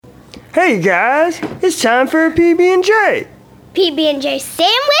Hey guys, it's time for a PB&J. PB&J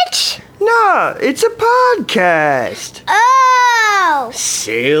sandwich? Nah, it's a podcast. Oh!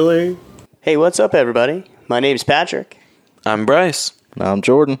 Sailor. Hey, what's up, everybody? My name's Patrick. I'm Bryce. I'm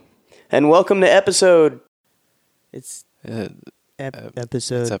Jordan. And welcome to episode... It's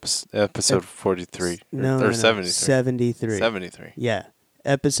episode... episode 43. No, 73. 73. 73. Yeah,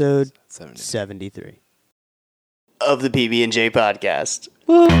 episode 73. Of the PB&J podcast.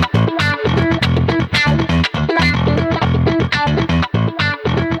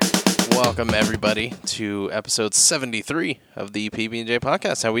 Welcome, everybody, to episode 73 of the PB&J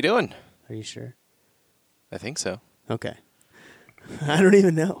podcast. How we doing? Are you sure? I think so. Okay. I don't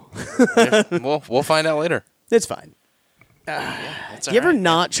even know. Yeah, we'll find out later. It's fine. It's Do you ever all right.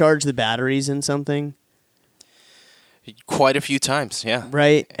 not charge the batteries in something? Quite a few times, yeah.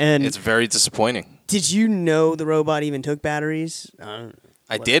 Right? And It's very disappointing. did you know the robot even took batteries?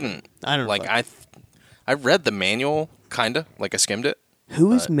 I didn't. I don't know. Like, I read the manual, kind of, like I skimmed it.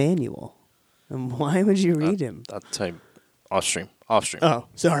 Who is Manuel? And why would you read him? I'll tell you off stream. Off stream. Oh,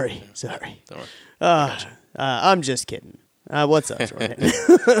 sorry. Don't worry. I'm just kidding. What's up, Jordan?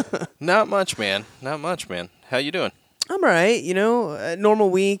 Not much, man. How you doing? I'm all right. You know, a normal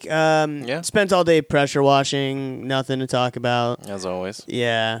week. Spent all day pressure washing. Nothing to talk about. As always.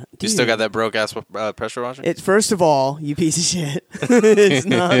 Yeah. You still got that broke-ass pressure washer? First of all, you piece of shit. It's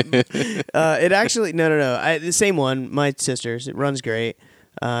not. It actually no. The same one. My sister's. It runs great.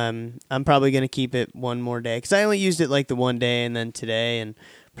 I'm probably gonna keep it one more day because I only used it like the one day and then today. And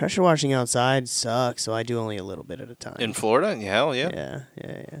pressure washing outside sucks, so I do only a little bit at a time. In Florida? Hell yeah.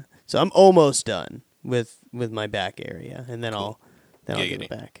 Yeah. So I'm almost done with my back area, and then I'll give Giggity. it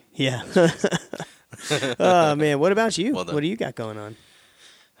back. Yeah. Oh man, what about you? Well done. What do you got going on?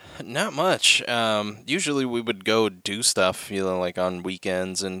 Not much. Usually we would go do stuff, like on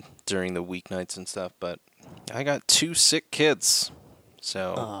weekends and during the weeknights and stuff, but I got 2 sick kids.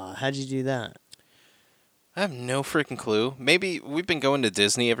 So How'd you do that? I have no freaking clue. Maybe we've been going to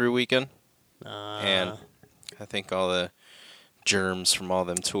Disney every weekend, and I think all the germs from all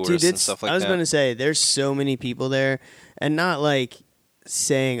them tourists and stuff like that. I was going to say, there's so many people there, and not like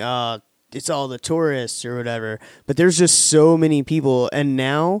saying, it's all the tourists or whatever, but there's just so many people, and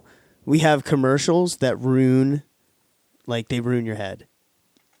now we have commercials that ruin your head.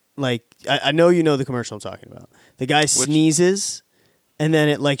 Like, I know you know the commercial I'm talking about. The guy sneezes, and then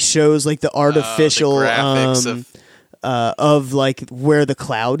it shows the artificial the graphics of where the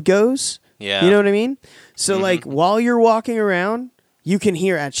cloud goes. Yeah. You know what I mean? So while you're walking around, you can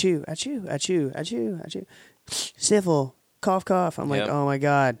hear achoo, achoo, achoo, achoo, achoo, sniffle, cough, cough. I'm like, oh my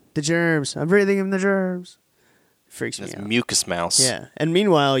God, the germs. I'm breathing in the germs. Freaks me That's out. mucus mouse. Yeah. And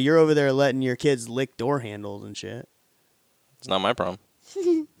meanwhile, you're over there letting your kids lick door handles and shit. It's not my problem.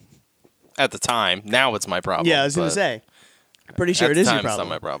 At the time. Now it's my problem. Yeah, I was going to say. Pretty sure it is your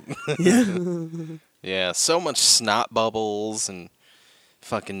problem. problem. It's not my problem. Yeah, so much snot bubbles and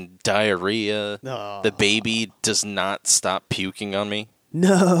fucking diarrhea. Oh. The baby does not stop puking on me.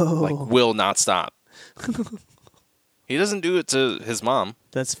 No. Will not stop. He doesn't do it to his mom,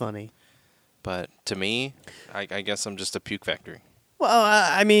 That's funny. but to me, I guess I'm just a puke factory. Well,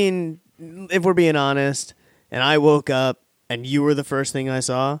 I mean, if we're being honest, and I woke up and you were the first thing I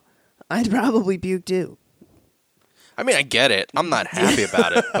saw, I'd probably puke too. I mean, I get it. I'm not happy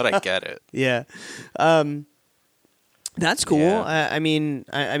about it, but I get it. Yeah. That's cool. Yeah. I mean,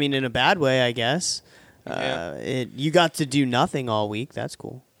 in a bad way, I guess. You got to do nothing all week. That's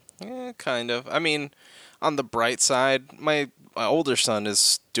cool. Yeah, kind of. I mean, on the bright side, my older son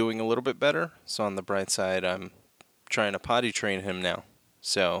is doing a little bit better. So on the bright side, I'm trying to potty train him now.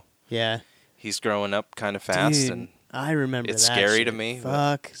 So Yeah. he's growing up kind of fast, Dude, and I remember it's that scary shit. to me, but-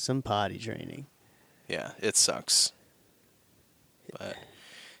 Fuck some potty training. yeah, it sucks. But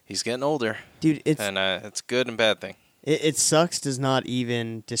he's getting older, Dude, it's a good and bad thing. it sucks does not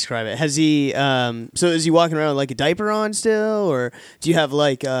even describe it. Has he so is he walking around with a diaper on still, or do you have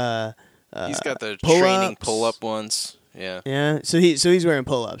He's got the pull-ups? training pull-up ones. Yeah. Yeah, so he's wearing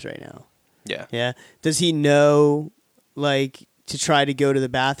pull-ups right now. Yeah. Yeah. Does he know to try to go to the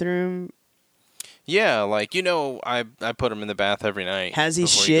bathroom? Yeah, I put him in the bath every night. Has he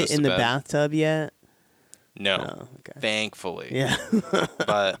before shit goes to in the bed. bathtub yet? No. Oh, okay. Thankfully. Yeah.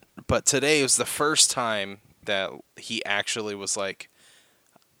 But today was the first time that he actually was like,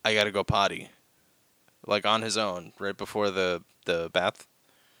 I gotta go potty. On his own, right before the bath.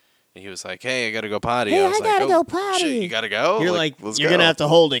 And he was like, hey, I gotta go potty. Hey, I was I gotta go potty. Shit, you gotta go? You're Let's you're go. gonna have to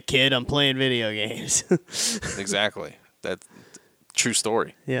hold it, kid. I'm playing video games. Exactly. That's true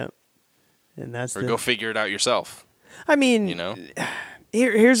story. Yeah. And that's Or go figure it out yourself. I mean, You know?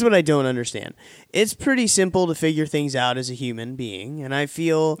 here's what I don't understand. It's pretty simple to figure things out as a human being, and I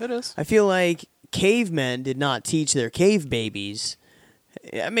feel It is. I feel like cavemen did not teach their cave babies.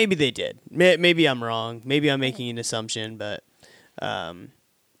 Yeah, maybe they did. Maybe I'm wrong. Maybe I'm making an assumption, but go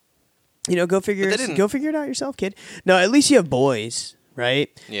figure But they didn't. go figure it out yourself, kid. No, at least you have boys, right?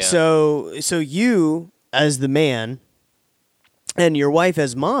 Yeah. So you as the man and your wife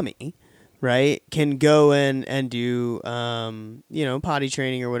as mommy, right, can go in and do potty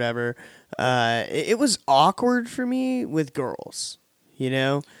training or whatever. It was awkward for me with girls,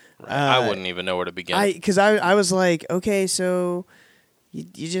 I wouldn't even know where to begin. because I was like, okay, so you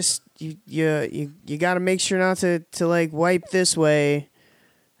got to make sure not to like wipe this way,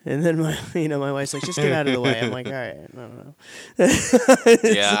 and then my wife's like, just get out of the way. I'm like, all right, I don't know.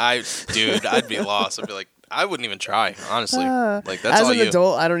 Yeah, I'd be lost. I'd be like, I wouldn't even try, honestly. Like that's As all an you.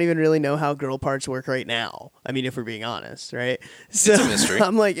 adult, I don't even really know how girl parts work right now. I mean, if we're being honest, right? So It's a mystery.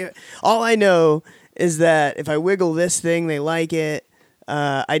 I'm like, all I know is that if I wiggle this thing, they like it.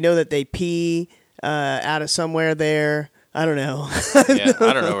 I know that they pee out of somewhere there. I don't know. Yeah,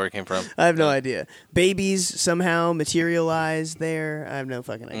 I don't know where it came from. I have no idea. Babies somehow materialize there. I have no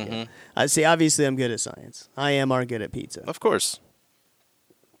fucking idea. See, obviously, I'm good at science. I are good at pizza. Of course.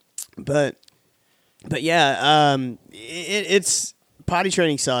 But yeah, it's potty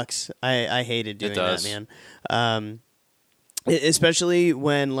training sucks. I hated doing that, does. man. Especially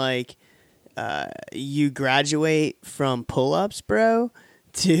when like you graduate from pull-ups, bro,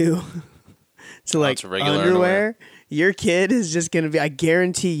 to like to regular underwear. Your kid is just gonna be. I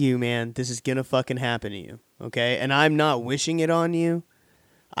guarantee you, man, this is gonna fucking happen to you. Okay, and I'm not wishing it on you.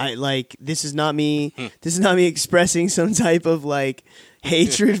 This is not me. This is not me expressing some type of like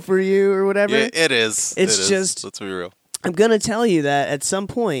hatred for you or whatever. Yeah, it is. It's just- Let's be real. I'm gonna tell you that at some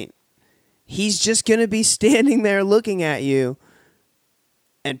point, he's just gonna be standing there looking at you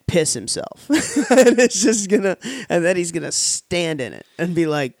and piss himself, and it's just gonna, and then he's gonna stand in it and be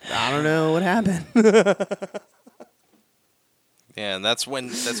like, I don't know what happened. Yeah, and that's when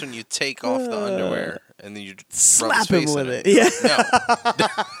you take off the underwear and then you Slap rub his face him with in it. Yeah.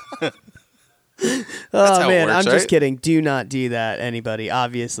 No. Oh how it man, works, I'm just right? kidding. Do not do that, anybody.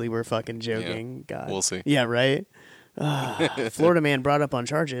 Obviously, we're fucking joking. God, we'll see. Yeah, right. Florida man brought up on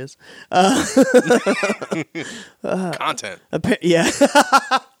charges. Content. Yeah.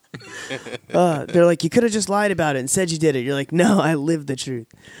 They're like, you could have just lied about it and said you did it. You're like, no, I live the truth.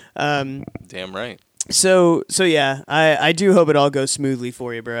 Damn right. So yeah, I do hope it all goes smoothly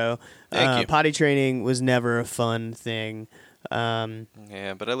for you, bro. Thank you. Potty training was never a fun thing.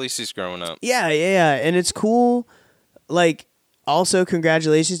 Yeah, but at least he's growing up. Yeah, and it's cool. Like, also,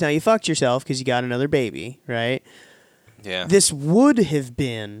 congratulations. Now you fucked yourself because you got another baby, right? Yeah. This would have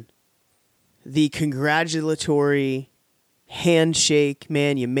been the congratulatory handshake.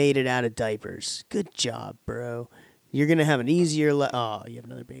 Man, you made it out of diapers. Good job, bro. You're going to have an easier oh, you have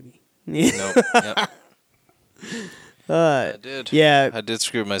another baby. Nope. Yep. I did. Yeah. I did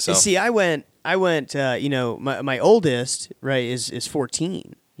screw myself. See, I went, my oldest, right, is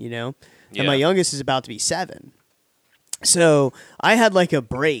 14, and Yeah. my youngest is about to be 7. So I had like a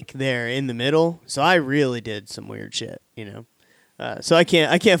break there in the middle. So I really did some weird shit, So I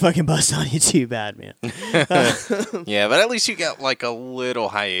can't fucking bust on you too bad, man. Yeah, but at least you got like a little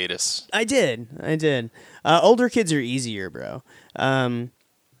hiatus. I did. Older kids are easier, bro. I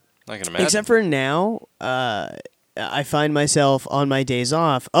can imagine. Except for now, I find myself on my days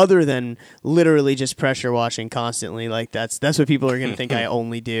off, other than literally just pressure washing constantly. Like that's what people are gonna think I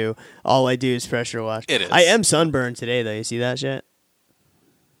only do. All I do is pressure wash. It is. I am sunburned today, though. You see that shit?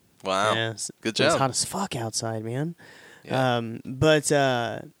 Wow. Yeah, Good It's job. hot as fuck outside, man. Yeah. I'm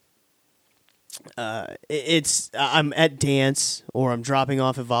at dance, or I'm dropping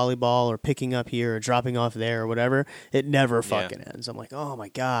off at volleyball, or picking up here, or dropping off there, or whatever. It never fucking ends. I'm like, oh my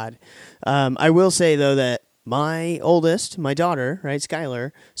god. I will say though that my oldest, my daughter, right,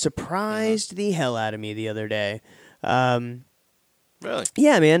 Skylar, surprised the hell out of me the other day. Really?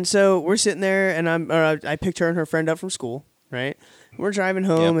 Yeah, man. So we're sitting there, and I picked her and her friend up from school, right? We're driving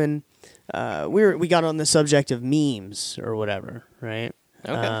home, Yep. and we got on the subject of memes or whatever, right?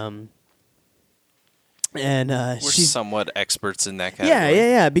 Okay. And We're she's somewhat experts in that category.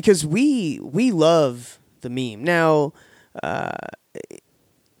 yeah, because we love the meme. Now,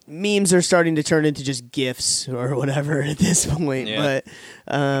 memes are starting to turn into just GIFs or whatever at this point. Yeah.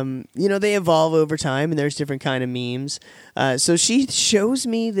 But, they evolve over time, and there's different kind of memes. So she shows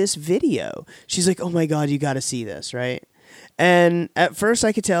me this video. She's like, oh, my God, you got to see this, right? And at first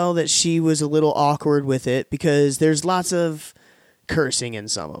I could tell that she was a little awkward with it because there's lots of cursing in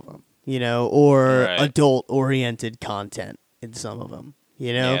some of them, or Right. adult-oriented content in some of them,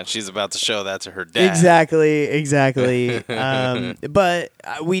 you know? Yeah, she's about to show that to her dad. Exactly. But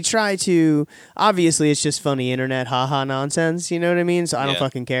we try to. Obviously, it's just funny internet haha nonsense. You know what I mean? So I don't Yeah.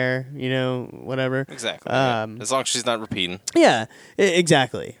 fucking care. You know, whatever. Exactly. Yeah. As long as she's not repeating. Yeah,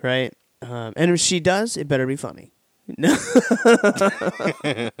 exactly. Right. And if she does, it better be funny. No. Ain't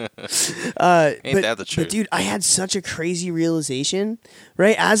that the truth? But dude, I had such a crazy realization,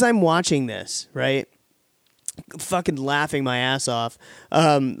 right? As I'm watching this, right? Fucking laughing my ass off.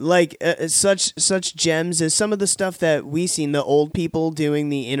 Such gems as some of the stuff that we seen, the old people doing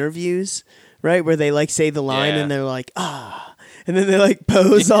the interviews, right? Where they like say the line Yeah. and they're like, ah, and then they like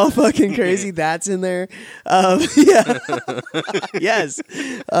pose all fucking crazy. That's in there. Yeah. Yes.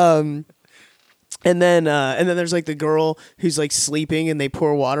 And then there's like the girl who's like sleeping and they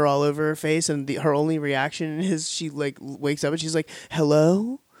pour water all over her face and her only reaction is she like wakes up and she's like,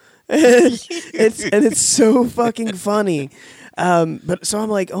 hello? it's so fucking funny. But so I'm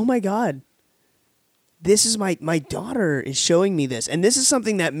like, oh my God, this is my daughter is showing me this. And this is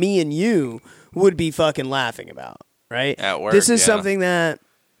something that me and you would be fucking laughing about, right? At work, This is yeah. something that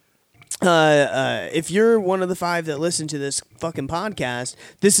if you're one of the 5 that listen to this fucking podcast,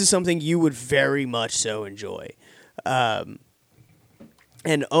 this is something you would very much so enjoy.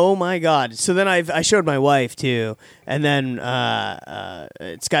 And oh my God. So then I showed my wife too. And then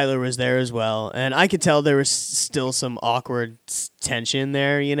Skylar was there as well. And I could tell there was still some awkward tension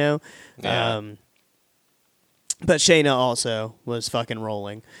there, you know? Yeah. But Shayna also was fucking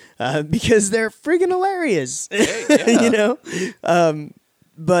rolling because they're freaking hilarious, Yeah. you know?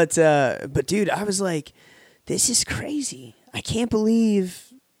 But dude, I was like, this is crazy. I can't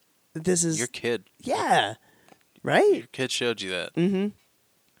believe that this is... Your kid. Yeah. Right? Your kid showed you that. Mm-hmm.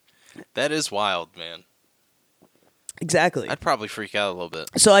 That is wild, man. Exactly. I'd probably freak out a little bit.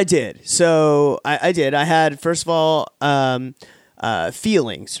 So I did. I did. I had, first of all,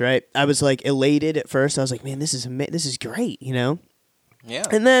 feelings, right? I was like elated at first. I was like, man, this is great, you know? Yeah.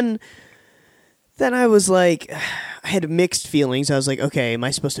 And then I was like, I had mixed feelings. I was like, okay, am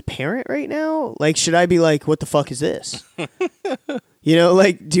I supposed to parent right now? Like, should I be like, what the fuck is this? You know,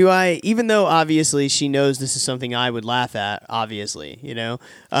 like, do I, even though obviously she knows this is something I would laugh at, obviously, you know,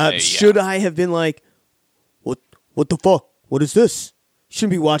 Yeah. should I have been like, what the fuck? What is this?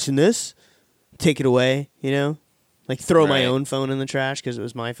 Shouldn't be watching this. Take it away, you know? Like, throw my Right. own phone in the trash because it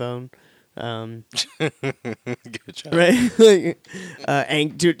was my phone. Good job. Right?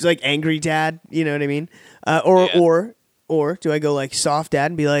 Like angry dad, you know what I mean? Yeah. Or do I go like soft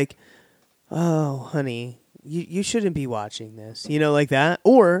dad and be like, "Oh, honey, you shouldn't be watching this." You know, like that?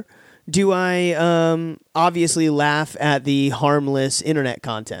 Or do I obviously laugh at the harmless internet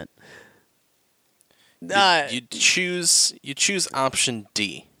content? You choose option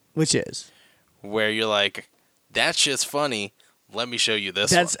D, Which is? where you're like, that shit's funny. Let me show you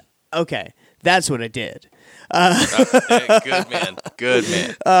this That's okay. That's what I did. one. Hey, good man. Good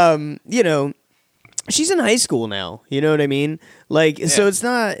man. You know, she's in high school now. You know what I mean? Like, so Yeah.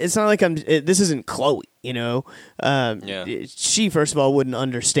 it's not like this isn't Chloe. You know, Yeah. She first of all wouldn't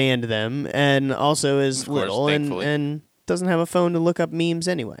understand them, and also is Of course, little thankfully. and doesn't have a phone to look up memes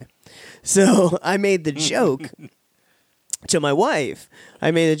anyway. So I made the joke to my wife. I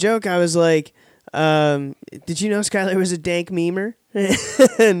made the joke. I was like, "Did you know Skylar was a dank memer?"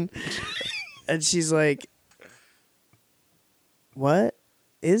 and she's like, "What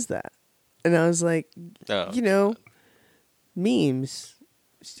is that?" And I was like, Oh, you know, memes.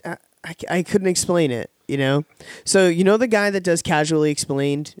 I couldn't explain it, you know? So, you know the guy that does casually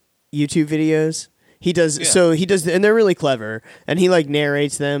explained YouTube videos? He does, Yeah. so he does, and they're really clever, and he like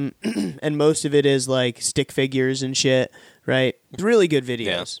narrates them, and most of it is like stick figures and shit, right? Really good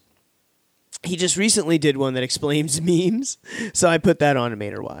videos. He just recently did one that explains memes, so I put that on and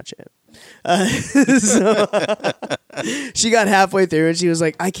made her watch it. So she got halfway through and she was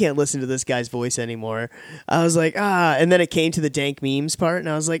like, I can't listen to this guy's voice anymore. I was like, and then it came to the dank memes part and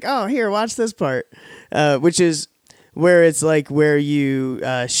I was like, oh, here, watch this part, which is where it's like where you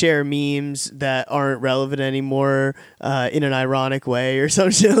share memes that aren't relevant anymore in an ironic way or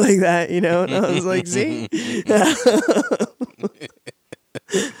some shit like that, you know? And I was like, see?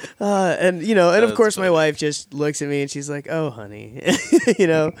 And you know, and of That's course, my funny. wife just looks at me and she's like, "Oh, honey," you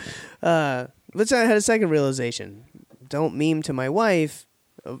know. But I had a second realization: don't meme to my wife,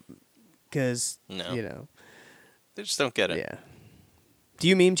 because No. you know, They just don't get it. yeah. Do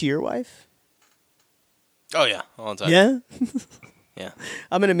you meme to your wife? Oh, yeah. All the time. Yeah, Yeah.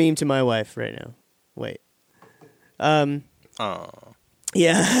 I'm gonna meme to my wife right now. Wait. Oh.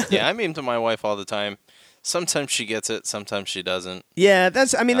 Yeah, Yeah, I meme to my wife all the time. Sometimes she gets it, sometimes she doesn't. yeah.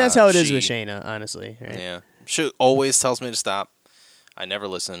 That's. I mean, that's how it is with She- Shayna, honestly. Right? Yeah. She always tells me to stop. I never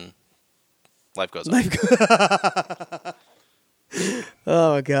listen. Life goes on.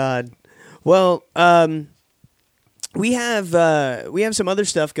 Oh God. Well, we have some other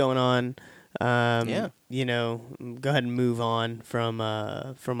stuff going on. Yeah. You know, go ahead and move on from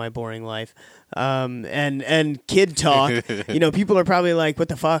my boring life. And kid talk. You know, people are probably like, "What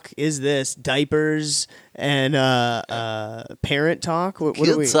the fuck is this? Diapers and parent talk? What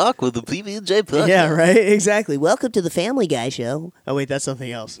are we?" talk with the PB&J podcast. Yeah, right. Exactly. Welcome to the Family Guy show. Oh wait, that's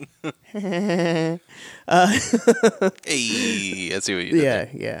something else. Hey, I see what you did. Yeah,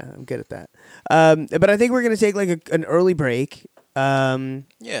 yeah, I'm good at that. But I think we're gonna take like an early break.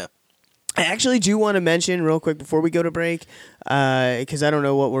 Yeah. I actually do want to mention real quick before we go to break, because I don't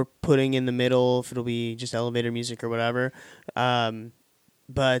know what we're putting in the middle, if it'll be just elevator music or whatever.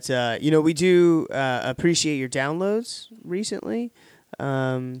 But you know, we do appreciate your downloads recently.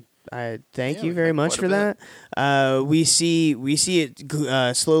 I thank you very much for that. We see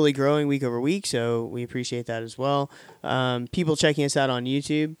it slowly growing week over week, so we appreciate that as well. People checking us out on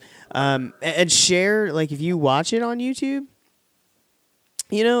YouTube, and share, like, if you watch it on YouTube.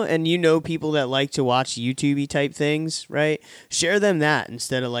 You know, and you know people that like to watch YouTube-y type things, right? Share them that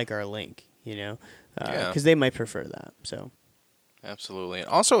instead of like our link, you know, because they might prefer that. So, absolutely. And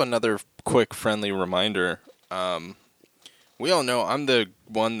also another quick friendly reminder. We all know I'm the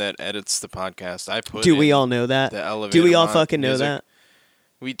one that edits the podcast. I put. Do we all know that? The elevator. Do we all fucking know that?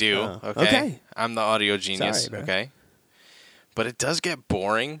 We do. Okay. Okay. I'm the audio genius. Sorry, bro. Okay. But it does get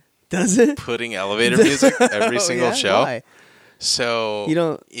boring. Does it? Putting elevator music every single yeah? show. Why? So You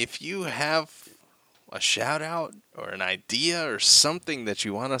don't- if you have a shout out or an idea or something that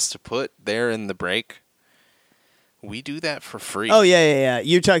you want us to put there in the break, we do that for free. Oh yeah.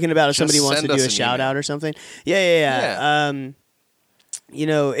 You're talking about if Just somebody wants to send do us a an shout email. out or something. Yeah. You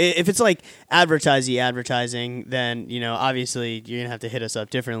know, if it's like advertising, then, you know, obviously you're gonna have to hit us up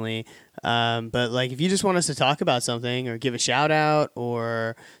differently. But like, if you just want us to talk about something or give a shout out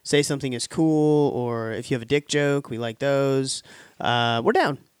or say something is cool, or if you have a dick joke, we like those. We're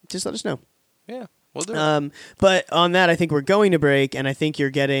down. Just let us know. Yeah, we'll do it. But on that, I think we're going to break, and I think you're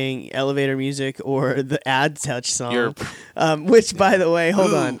getting elevator music or the ad touch song. Which, by the way,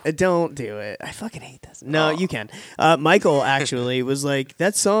 hold on, don't do it. I fucking hate this. No, you can. Michael actually was like,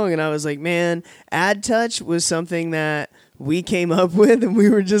 that song, and I was like, man, ad touch was something that we came up with, and we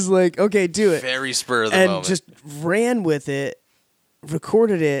were just like, okay, do it. Very spur of the And moment. just ran with it,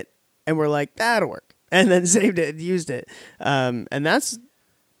 recorded it, and we're like, that'll work. And then saved it and used it. And that's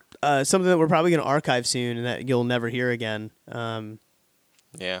something that we're probably going to archive soon and that you'll never hear again.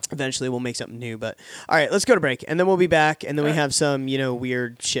 Yeah. Eventually we'll make something new. But all right, let's go to break. And then we'll be back. And then we have some, you know,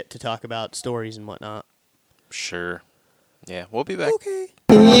 weird shit to talk about, stories and whatnot. Sure. Yeah, we'll be back. Okay.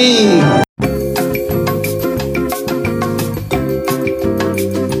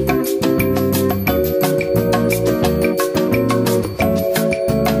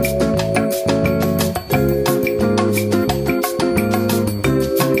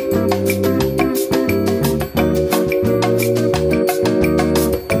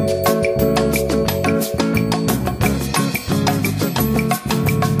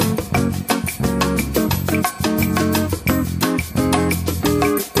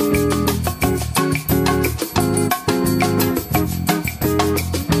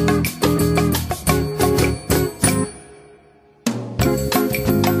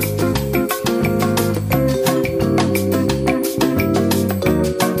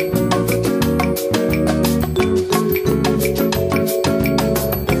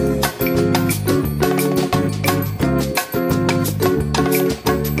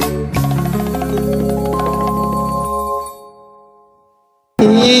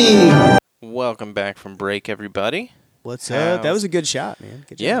 Welcome back from break, everybody. What's up? That was a good shot, man.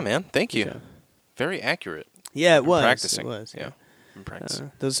 Good job. Yeah, man. Thank you. job. Very accurate. Yeah, it was. Practicing. It was. Yeah. Been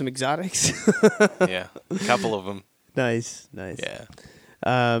practicing. Those are some exotics. Yeah. A couple of them. Nice. Yeah.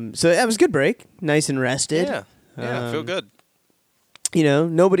 So that was a good break. Nice and rested. Yeah. Yeah, I feel good. You know,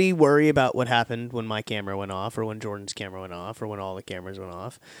 nobody worry about what happened when my camera went off or when Jordan's camera went off or when all the cameras went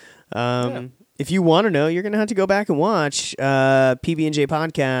off. If you want to know, you're going to have to go back and watch PB&J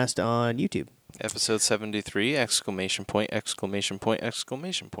Podcast on YouTube. Episode 73, exclamation point, exclamation point,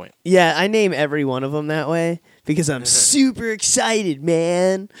 exclamation point. Yeah, I name every one of them that way because I'm super excited,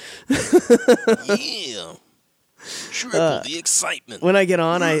 man. Yeah. Triple the excitement. When I get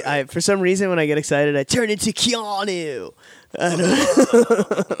on, I for some reason, when I get excited, I turn into Keanu.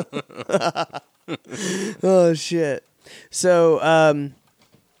 Oh, shit. So,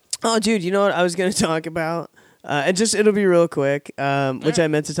 oh, dude, you know what I was going to talk about? And just, it'll be real quick, which I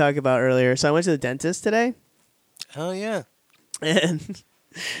meant to talk about earlier. So I went to the dentist today. Oh, yeah. And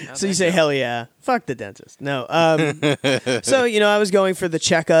How'd so you that say, go? hell yeah. Fuck the dentist. No. So, I was going for the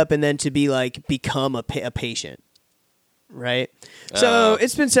checkup and then to be like, become a patient. Right? So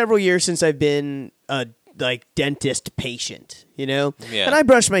it's been several years since I've been a dentist patient, Yeah. And I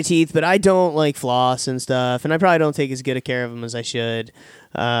brush my teeth, but I don't like floss and stuff. And I probably don't take as good a care of them as I should.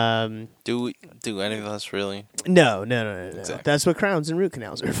 Do any of us really? No. Exactly. That's what crowns and root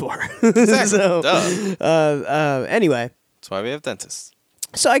canals are for. Exactly. So, Duh. anyway. That's why we have dentists.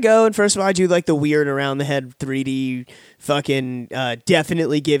 So I go, and first of all, I do like the weird around the head 3D fucking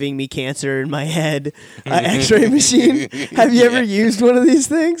definitely giving me cancer in my head x-ray machine. Have you ever used one of these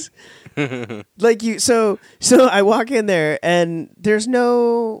things? So I walk in there, and there's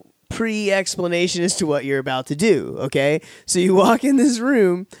no pre-explanation as to what you're about to do, okay? So you walk in this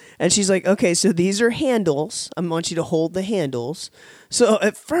room, and she's like, okay, so these are handles. I want you to hold the handles. So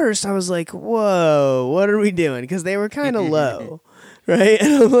at first, I was like, whoa, what are we doing? Because they were kind of low. Right?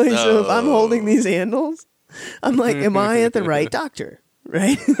 And I'm like, so if I'm holding these handles, I'm like, am I at the right doctor?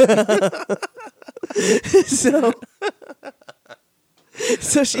 Right? So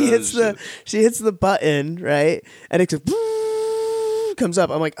she hits the button, right? And it goes, comes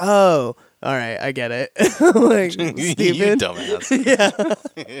up. I'm like, oh, all right, I get it. I'm like, stupid. You dumbass. Yeah.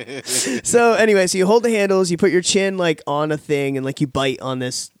 So anyway, so you hold the handles, you put your chin like on a thing, and like you bite on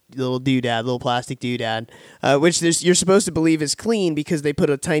this little plastic doodad, which you're supposed to believe is clean because they put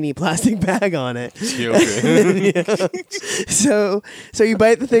a tiny plastic bag on it. Okay. So you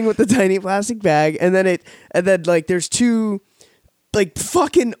bite the thing with the tiny plastic bag, and then like there's two like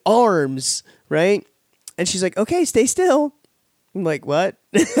fucking arms, right? And she's like, okay, stay still. I'm like, what?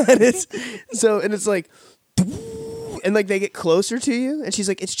 and it's like, and like they get closer to you, and she's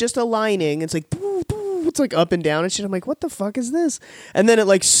like, it's just a lining. It's like, it's like up and down and shit. I'm like, what the fuck is this? And then it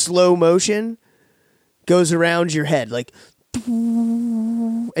like slow motion goes around your head, like,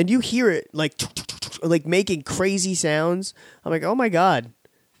 and you hear it like making crazy sounds. I'm like, oh my god,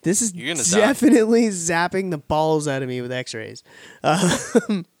 this is definitely zapping the balls out of me with X-rays.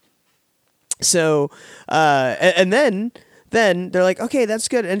 And then they're like, okay, that's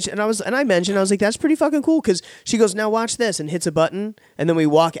good. And I mentioned, I was like, that's pretty fucking cool. Cause she goes, now watch this, and hits a button. And then we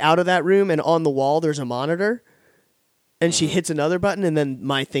walk out of that room, and on the wall, there's a monitor, and she hits another button, and then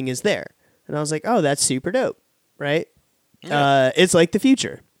my thing is there. And I was like, oh, that's super dope. Right. Yeah. It's like the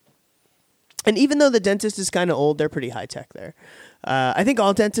future. And even though the dentist is kind of old, they're pretty high tech there. I think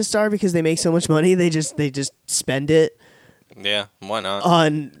all dentists are, because they make so much money. They just spend it. Yeah. Why not?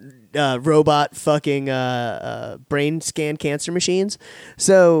 On robot fucking brain scan cancer machines.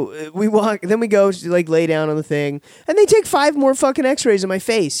 So we walk, then we go like lay down on the thing, and they take 5 more fucking X-rays of my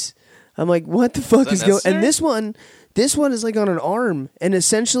face. I'm like, what the fuck is going? And this one is like on an arm, and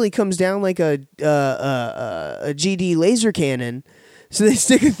essentially comes down like a GD laser cannon. So they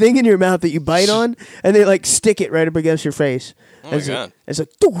stick a thing in your mouth that you bite on, and they like stick it right up against your face. Oh my god! It's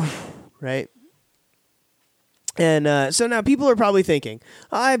like, right. And so now people are probably thinking,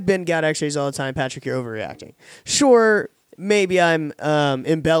 I've got X-rays all the time, Patrick, you're overreacting. Sure, maybe I'm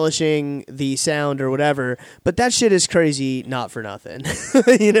embellishing the sound or whatever, but that shit is crazy not for nothing.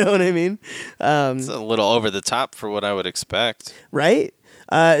 You know what I mean? It's a little over the top for what I would expect. Right?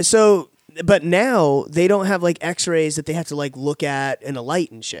 But now they don't have like X-rays that they have to like look at in a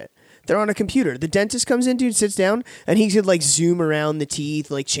light and shit. They're on a computer. The dentist comes in, dude, sits down, and he could like zoom around the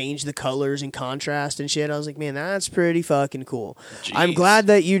teeth, like change the colors and contrast and shit. I was like, man, that's pretty fucking cool. Jeez. I'm glad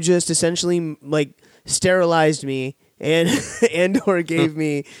that you just essentially like sterilized me and or gave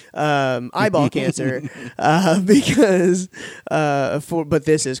me eyeball cancer because but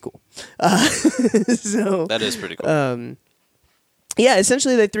this is cool. So that is pretty cool. Yeah,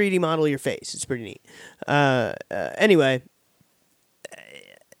 essentially they 3D model your face. It's pretty neat. Anyway.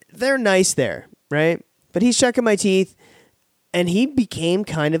 They're nice there, right? But he's checking my teeth, and he became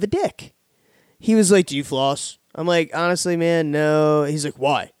kind of a dick. He was like, do you floss? I'm like, honestly, man, no. He's like,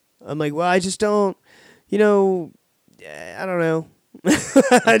 why? I'm like, well, I just don't, I don't know.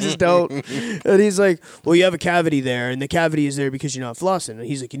 I just don't. And he's like, well, you have a cavity there, and the cavity is there because you're not flossing. And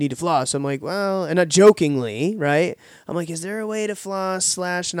he's like, you need to floss. I'm like, well, and not jokingly, right? I'm like, is there a way to floss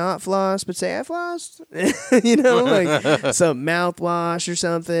 / not floss, but say I flossed? Like some mouthwash or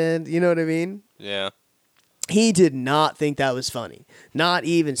something. You know what I mean? Yeah. He did not think that was funny. Not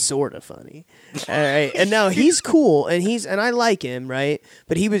even sort of funny. All right. And now he's cool, and I like him, right?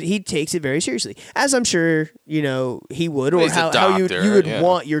 But he takes it very seriously, as I'm sure he would, or how you would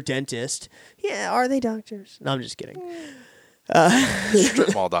want your dentist. Yeah, are they doctors? No, I'm just kidding.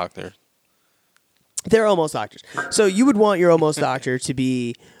 Strip mall doctor. They're almost doctors. So you would want your almost doctor to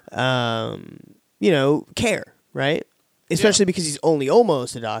be, care, right? especially because he's only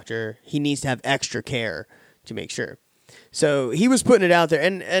almost a doctor. He needs to have extra care to make sure. So he was putting it out there,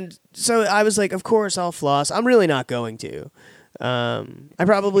 and so I was like, of course I'll floss. I'm really not going to. I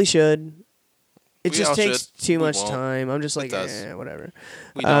probably should. It We just all takes should. too We much won't. time. I'm just like, does. whatever.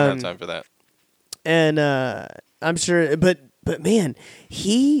 We don't have time for that. And I'm sure, but man,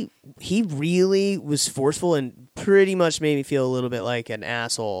 he really was forceful and pretty much made me feel a little bit like an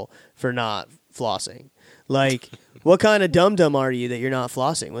asshole for not flossing. Like, what kind of dum-dum are you that you're not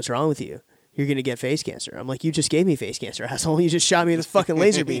flossing? What's wrong with you? You're going to get face cancer. I'm like, you just gave me face cancer, asshole. You just shot me with a fucking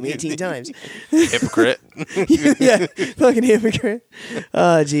laser beam 18 times. Hypocrite. Yeah, fucking hypocrite.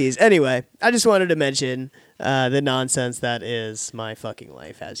 Oh, jeez. Anyway, I just wanted to mention the nonsense that is my fucking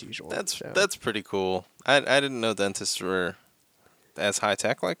life as usual. That's pretty cool. I didn't know dentists were as high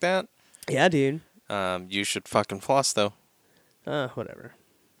tech like that. Yeah, dude. You should fucking floss though. Whatever.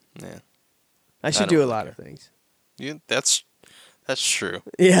 Yeah. I should don't do a really lot care. of things. That's true.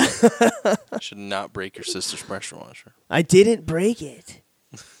 Yeah. Should not break your sister's pressure washer. I didn't break it.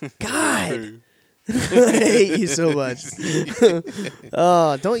 God. I hate you so much.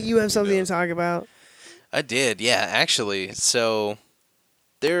 Oh, don't you have something to talk about? I did, yeah, actually. So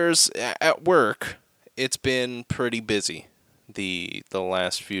there's at work, it's been pretty busy the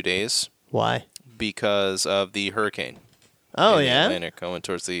last few days Why? because of the hurricane. Oh, in the yeah? Atlantic going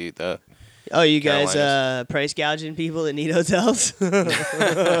towards the Oh, you guys Carolinas. price gouging people that need hotels?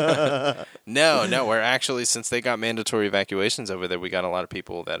 No, we're actually, since they got mandatory evacuations over there, we got a lot of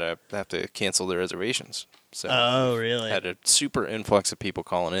people that have to cancel their reservations. So Oh, really? had a super influx of people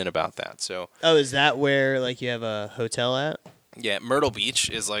calling in about that. So Oh, is that where like you have a hotel at? yeah, Myrtle Beach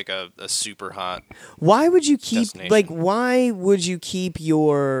is like a super hot. Why would you keep Destination. why would you keep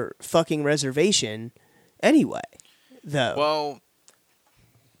your fucking reservation anyway? Though. Well,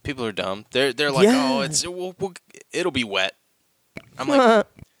 people are dumb. They're like, Yeah. oh, it'll be wet. I'm like,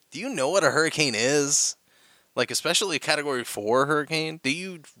 do you know what a hurricane is? Like, especially a Category 4 hurricane. Do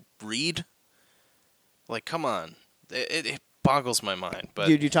you read? Like, come on. It boggles my mind. But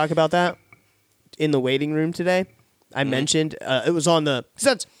Dude, you talk about that in the waiting room today. I mentioned it was on the. 'Cause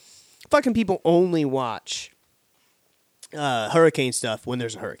that's fucking people only watch hurricane stuff when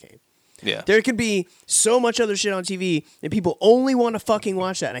there's a hurricane. yeah, There could be so much other shit on TV, and people only want to fucking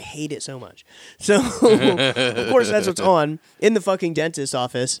watch that, and I hate it so much. So, of course, that's what's on in the fucking dentist's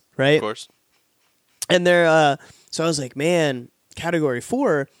office, right? of course. And they're so I was like, man, Category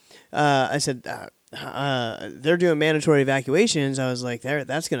 4. I said they're doing mandatory evacuations. I was like,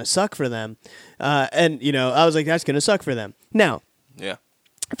 that's gonna suck for them. And I was like, that's gonna suck for them. Now, Yeah.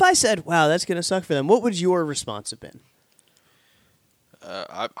 if I said, wow, that's gonna suck for them, what would your response have been?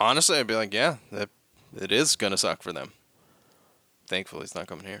 Honestly, I'd be like, yeah, it is going to suck for them. Thankfully, it's not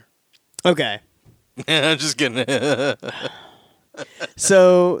coming here. Okay. I'm just kidding.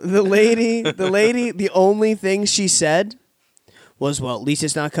 So the lady, the only thing she said was, well, at least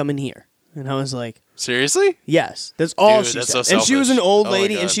it's not coming here. And I was like, Seriously? yes, that's all Dude, she that's said. so And she was an selfish. old Oh my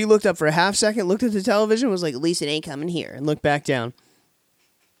lady, and God. she looked up for a half second, looked at the television, was like, at least it ain't coming here, and looked back down.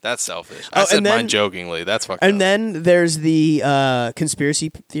 That's selfish. Oh, I said and then- mine jokingly. That's fucked up. And then there's the conspiracy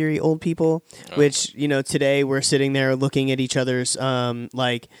theory old people, Oh. which, today we're sitting there looking at each other's Samsung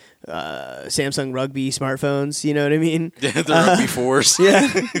rugby smartphones, you know what I mean? the rugby fours.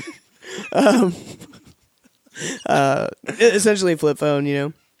 Yeah. Essentially a flip phone, Yeah.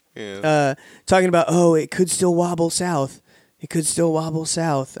 talking about, it could still wobble south. It could still wobble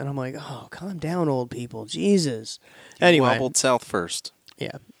south. And I'm like, oh, calm down, old people. Jesus. Anyway. Wobbled south first.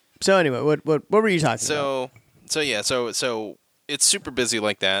 Yeah. So anyway, what were you talking about? So it's super busy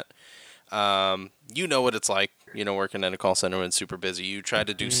like that. You know what it's like, working at a call center when it's super busy. You try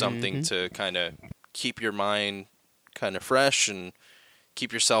to do something to kind of keep your mind kind of fresh and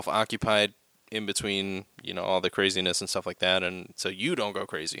keep yourself occupied in between, all the craziness and stuff like that, and so you don't go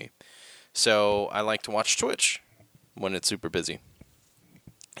crazy. So I like to watch Twitch when it's super busy.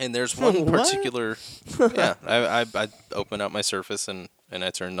 And there's one What? particular, yeah, I open up my Surface and I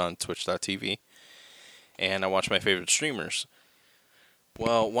turn on Twitch.tv, and I watch my favorite streamers.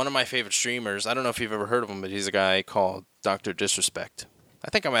 Well, one of my favorite streamers, I don't know if you've ever heard of him, but he's a guy called Dr. Disrespect. I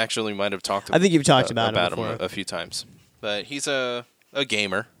think I actually might have talked. I think you've talked about him before. a few times, but he's a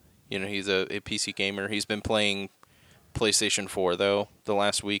gamer. He's a PC gamer. He's been playing PlayStation 4 though the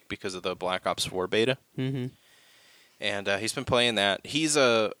last week because of the Black Ops 4 beta. Mm-hmm. And he's been playing that. He's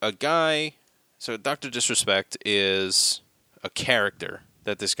a guy. So Dr. Disrespect is a character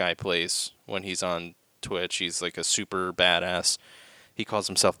that this guy plays when he's on Twitch. He's like a super badass. He calls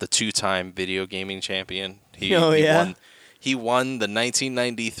himself the 2-time video gaming champion. He yeah? won. He won the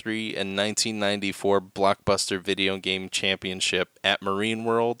 1993 and 1994 Blockbuster Video Game Championship at Marine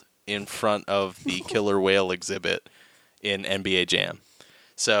World in front of the killer whale exhibit in NBA Jam.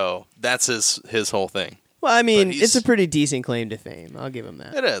 So that's his whole thing. Well, I mean, But he's- it's a pretty decent claim to fame. I'll give him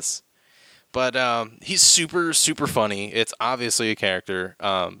that. It is. But he's super, super funny. It's obviously a character,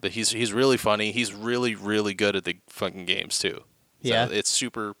 but he's really funny. He's really, really good at the fucking games, too. So Yeah. it's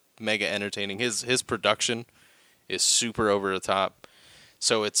super mega entertaining. His production is super over the top.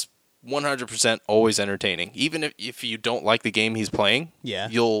 So it's 100% always entertaining. Even if you don't like the game he's playing, Yeah.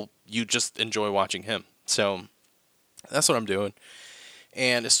 you just enjoy watching him. So that's what I'm doing.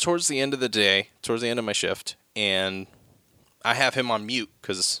 And it's towards the end of the day, towards the end of my shift, and I have him on mute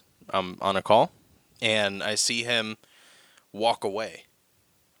because I'm on a call, and I see him walk away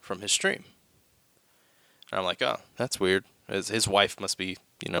from his stream. And I'm like, oh, that's weird. His wife must be,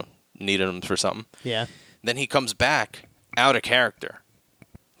 needing him for something. Yeah. Then he comes back out of character.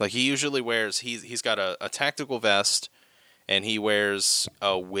 Like he usually wears, he's got a tactical vest, and he wears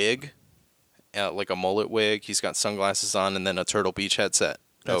a wig, like a mullet wig. He's got sunglasses on, and then a Turtle Beach headset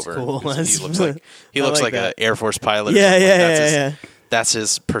That's over. cool. He looks like I like an that. Air Force pilot. or Yeah, something. yeah. That's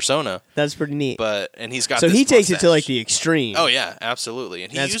his persona. That's pretty neat. And he's got. So this he takes it to mustache. like the extreme. Oh yeah, absolutely.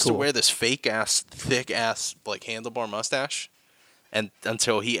 And he That's used to cool. wear this fake ass, thick ass, like handlebar mustache, and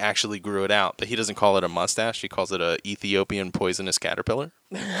until he actually grew it out. But he doesn't call it a mustache; he calls it a Ethiopian poisonous caterpillar.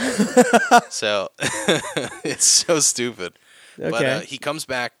 So it's so stupid. But Okay. he comes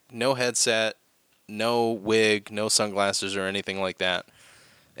back, no headset, no wig, no sunglasses or anything like that,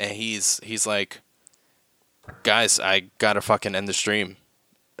 and he's like, "Guys, I gotta fucking end the stream.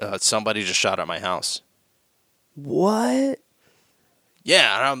 Somebody just shot at my house." What?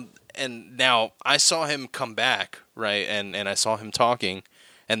 Yeah, and now I saw him come back, right, and I saw him talking,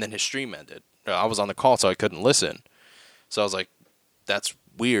 and then his stream ended. I was on the call, so I couldn't listen. So I was like, that's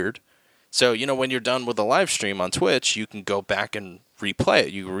weird. So, when you're done with the live stream on Twitch, you can go back and replay it.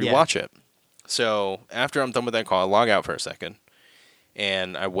 You can rewatch it. So after I'm done with that call, I log out for a second,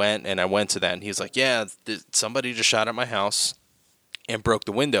 and I went to that, and he's like, yeah, somebody just shot at my house and broke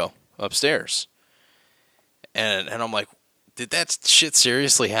the window upstairs. And I'm like, did that shit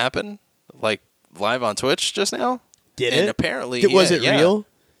seriously happen? Like, live on Twitch just now? Did And it? apparently, Was it yeah. real?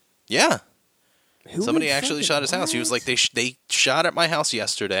 Yeah. Who Somebody would actually fucking- shot his house. He was what? like, they shot at my house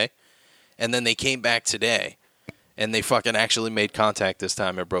yesterday, and then they came back today, and they fucking actually made contact this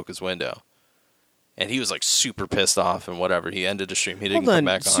time and broke his window. And he was like super pissed off and whatever. He ended the stream. He didn't Hold come on,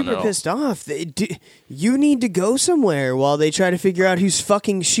 back on. super at all. pissed off. You need to go somewhere while they try to figure out who's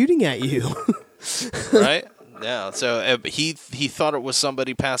fucking shooting at you. Right? Yeah. So he thought it was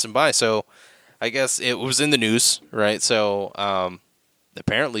somebody passing by. So I guess it was in the news, right? So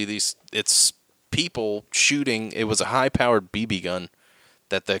apparently it's people shooting. It was a high-powered BB gun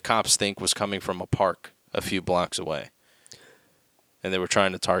that the cops think was coming from a park a few blocks away, and they were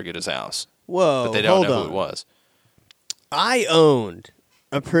trying to target his house, Whoa, but they don't hold know on. who it was. I owned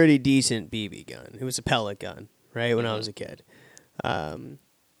a pretty decent BB gun. It was a pellet gun, right, when I was a kid. And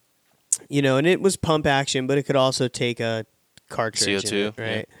it was pump action, but it could also take a cartridge CO2, in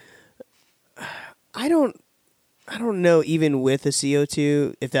it, right? I don't know, even with a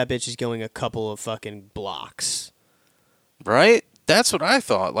CO2, if that bitch is going a couple of fucking blocks. Right? That's what I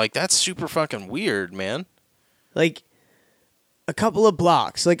thought. Like, that's super fucking weird, man. Like, a couple of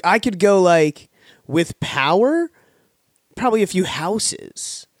blocks. Like, I could go, like, with power, probably a few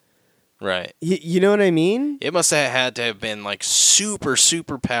houses. Right. You know what I mean? It must have had to have been like super,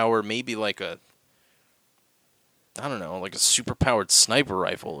 super power, maybe like a, I don't know, like a super powered sniper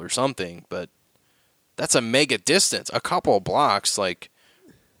rifle or something, but that's a mega distance. A couple of blocks, like,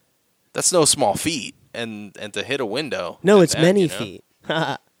 that's no small feat. And to hit a window. No, at it's that, many you know, feet.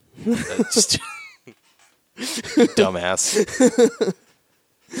 That's dumbass.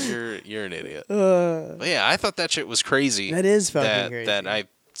 You're an idiot. But yeah, I thought that shit was crazy. That is fucking that, crazy. That I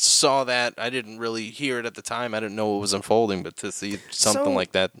saw that. I didn't really hear it at the time. I didn't know what was unfolding, but to see something So-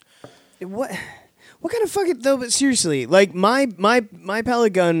 like that. What kind of fucking though? But seriously, like my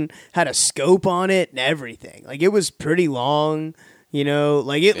pellet gun had a scope on it and everything. Like it was pretty long.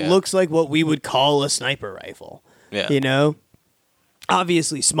 Like it Yeah. looks like what we would call a sniper rifle. Yeah.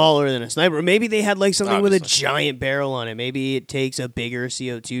 Obviously smaller than a sniper. Maybe they had like something with a Obviously. giant barrel on it. Maybe it takes a bigger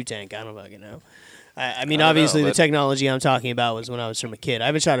CO2 tank. I don't fucking know. I mean, I don't obviously know, the but- technology I'm talking about was when I was from a kid. I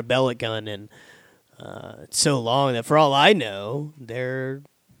haven't shot a pellet gun in so long that for all I know, they're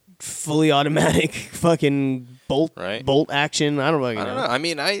fully automatic fucking bolt Right. bolt action. I don't fucking I don't know. I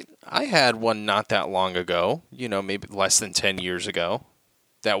mean, I had one not that long ago, maybe less than 10 years ago.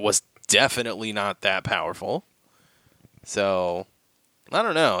 That was definitely not that powerful. So, I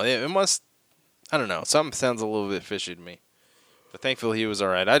don't know. It must. I don't know. Something sounds a little bit fishy to me. But thankfully, he was all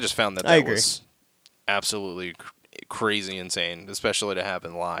right. I just found that I that agree. was absolutely crazy insane, especially to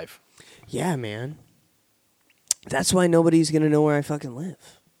happen live. Yeah, man. That's why nobody's gonna know where I fucking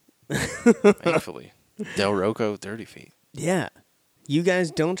live. Thankfully, Del Rocco, Dirty Feet. Yeah. You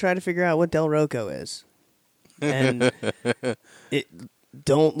guys don't try to figure out what Del Rocco is. And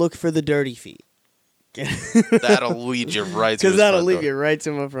don't look for the dirty feet. That'll lead you right to Because his that'll front lead door. you right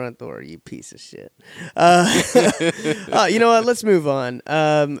to my front door, you piece of shit. You know what? Let's move on.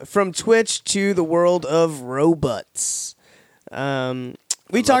 From Twitch to the world of robots.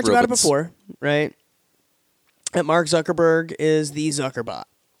 We talked about it robots. before, right? That Mark Zuckerberg is the Zuckerbot,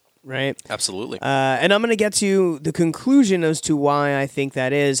 right? Absolutely. And I'm going to get to the conclusion as to why I think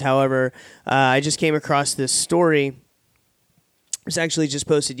that is. However, I just came across this story. It was actually just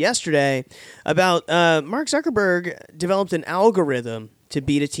posted yesterday about Mark Zuckerberg developed an algorithm to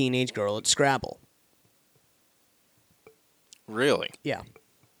beat a teenage girl at Scrabble. Really? Yeah.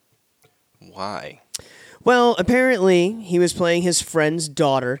 Why? Well, apparently he was playing his friend's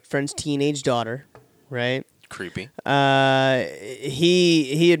teenage daughter, right? Creepy.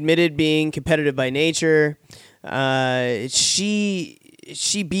 He admitted being competitive by nature. She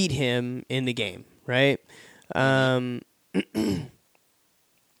beat him in the game, right?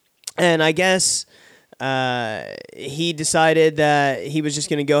 And I guess he decided that he was just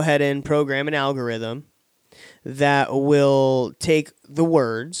going to go ahead and program an algorithm that will take the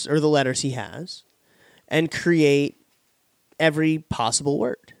words or the letters he has and create every possible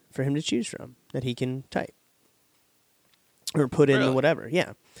word for him to choose from that he can type. Or put in Really? whatever,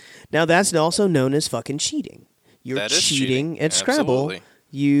 yeah. Now, that's also known as fucking cheating. You're That is cheating cheating. at Scrabble, Absolutely.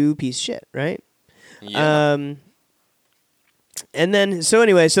 you piece of shit, right? Yeah. And then, so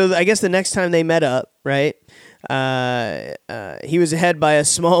I guess the next time they met up, right, he was ahead by a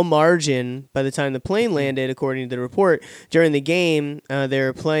small margin by the time the plane landed, according to the report. During the game, they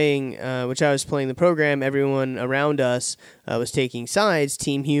were playing, which I was playing the program, everyone around us was taking sides,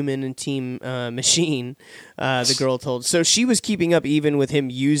 Team Human and Team Machine, the girl told. So she was keeping up even with him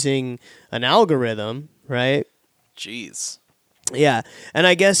using an algorithm, right? Jeez. Yeah, and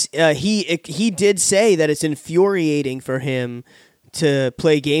I guess he did say that it's infuriating for him to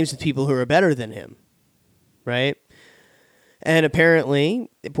play games with people who are better than him, right? And apparently,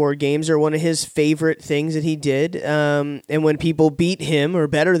 board games are one of his favorite things that he did. And when people beat him or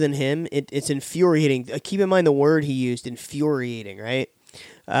better than him, it's infuriating. Keep in mind the word he used, infuriating, right?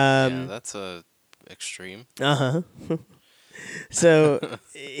 Yeah, that's a extreme. So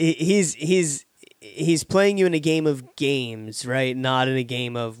he's playing you in a game of games, right? Not in a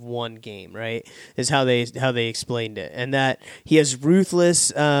game of one game, right? Is how they explained it, and that he has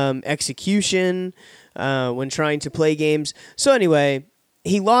ruthless execution when trying to play games. So anyway,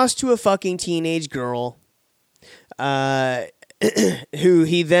 he lost to a fucking teenage girl, who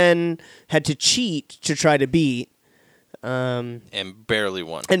he then had to cheat to try to beat. And barely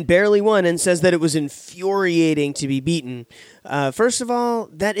won. And says that it was infuriating to be beaten. First of all,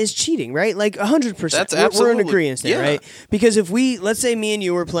 that is cheating, right? Like 100%. That's We're in absolutely- agreement there, yeah. right? Because if let's say me and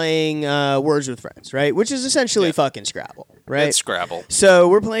you were playing Words with Friends, right? Which is essentially Yeah. fucking Scrabble, right? It's Scrabble. So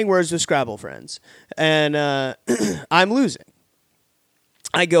we're playing Words with Scrabble friends, and I'm losing.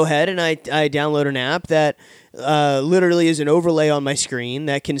 I go ahead and I download an app that literally is an overlay on my screen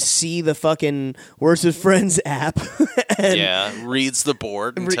that can see the fucking Words with Friends app. And Yeah, reads the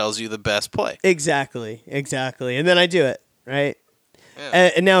board and tells you the best play. Exactly. And then I do it, right?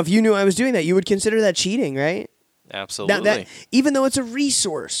 Yeah. And now if you knew I was doing that, you would consider that cheating, right? Absolutely. Now that, even though it's a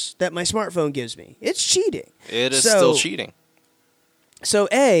resource that my smartphone gives me, it's cheating. It is So- still cheating. So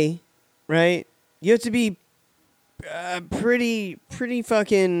right? You have to be pretty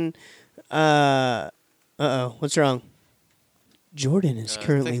fucking. What's wrong? Jordan is I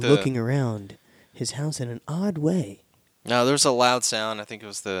currently think the- looking around his house in an odd way. No, there's a loud sound. I think it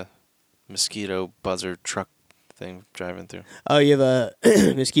was the mosquito buzzer truck thing driving through. Oh, you have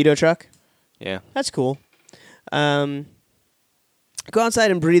a mosquito truck? Yeah. That's cool. Go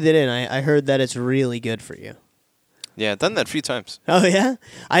outside and breathe it in. I heard that it's really good for you. Yeah, done that a few times. Oh yeah,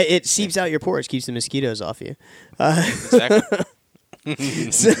 it seeps out your pores, keeps the mosquitoes off you.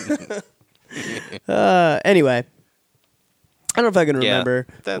 Exactly. Anyway, I don't know if I can Yeah, remember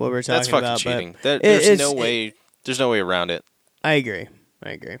that- what we're talking that's fucking about, cheating. but There's no way. There's no way around it. I agree.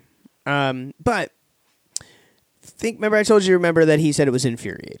 But remember I told you that he said it was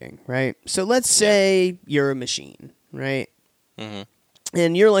infuriating, right? So let's say you're a machine, right? Mm-hmm.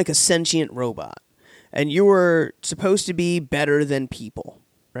 And you're like a sentient robot, and you were supposed to be better than people,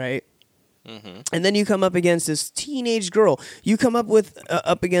 right? And then you come up against this teenage girl. You come up with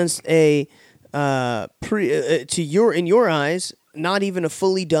up against a in your eyes, not even a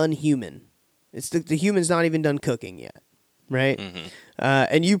fully done human. It's the human's not even done cooking yet, right?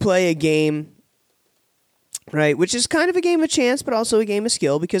 And you play a game, right, which is kind of a game of chance, but also a game of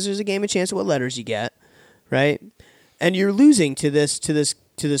skill because there's a game of chance of what letters you get, right? And you're losing to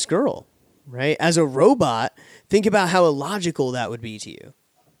this girl, right? As a robot, think about how illogical that would be to you.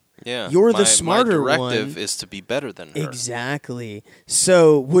 Yeah, You're the smarter my one. directive is to be better than her. Exactly.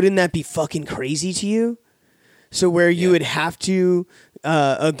 So wouldn't that be fucking crazy to you? So where you would have to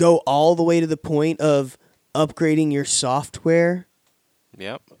go all the way to the point of upgrading your software.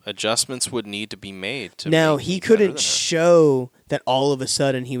 Yep, adjustments would need to be made. Now make he me better than couldn't her. show that all of a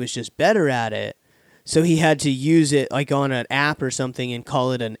sudden he was just better at it. So he had to use it like on an app or something and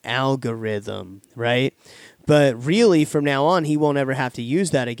call it an algorithm, right? But really, from now on, he won't ever have to use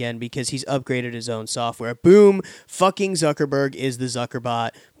that again because he's upgraded his own software. Boom! Fucking Zuckerberg is the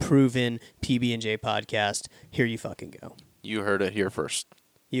Zuckerbot. Proven. PB&J podcast. Here you fucking go. You heard it here first.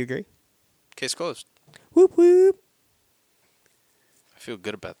 You agree? Case closed. Whoop whoop. I feel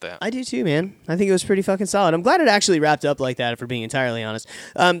good about that. I do too, man. I think it was pretty fucking solid. I'm glad it actually wrapped up like that, if we're being entirely honest.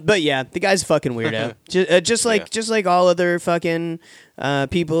 But yeah, the guy's a fucking weirdo. just like all other fucking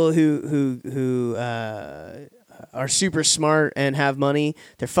people who are super smart and have money.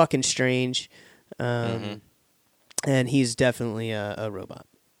 They're fucking strange. And he's definitely a robot.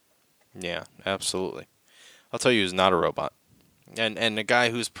 Yeah, absolutely. I'll tell you who's not a robot. And a guy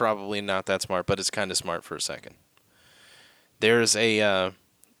who's probably not that smart, but is kind of smart for a second. There's a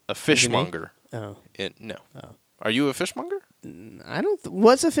fishmonger. Oh. No. Are you a fishmonger? I don't...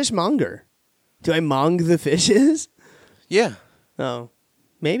 what's a fishmonger? Do I mong the fishes? Yeah. Oh.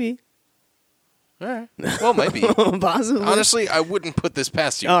 Maybe. All right. Well, maybe. Possibly. Honestly, I wouldn't put this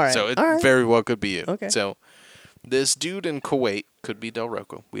past you. All right. So it All right. very well could be you. Okay. So this dude in Kuwait, could be Del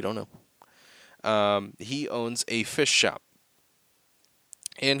Rocco. We don't know. He owns a fish shop.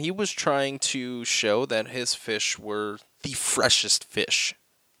 And he was trying to show that his fish were the freshest fish.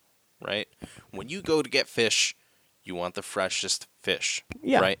 Right? When you go to get fish, you want the freshest fish.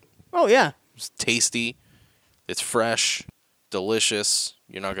 Yeah. Right? Oh, yeah. It's tasty. It's fresh. Delicious.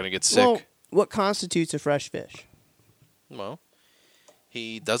 You're not going to get sick. Well, what constitutes a fresh fish? Well,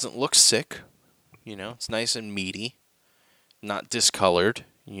 he doesn't look sick. You know, it's nice and meaty. Not discolored,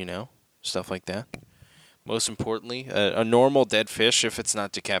 you know, stuff like that. Most importantly, a normal dead fish, if it's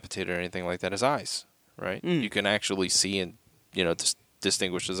not decapitated or anything like that, has eyes, right? You can actually see and, you know,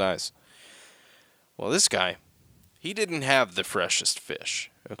 distinguish his eyes. Well, this guy, he didn't have the freshest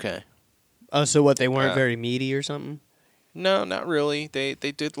fish, okay? Oh, so what, they weren't very meaty or something? No, not really. They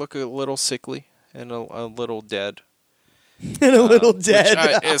did look a little sickly and a little dead. And a little dead.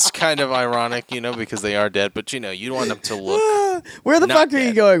 Which is kind of ironic, you know, because they are dead. But, you know, you want them to look. Where the not fuck are you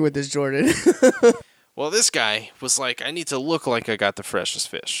dead. going with this, Jordan? Well, this guy was like, I need to look like I got the freshest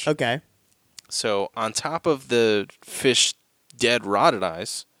fish. Okay. So on top of the fish dead rotted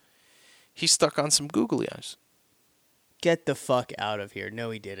eyes, he stuck on some googly eyes. Get the fuck out of here. No,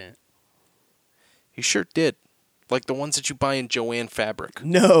 he didn't. He sure did. Like the ones that you buy in Joanne Fabric.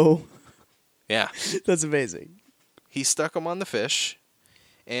 No. Yeah. That's amazing. He stuck them on the fish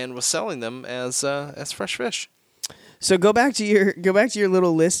and was selling them as fresh fish. So go back to your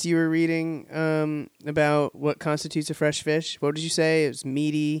little list you were reading about what constitutes a fresh fish. What did you say? It was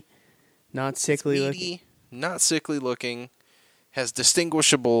meaty, not sickly looking. Meaty, not sickly looking, has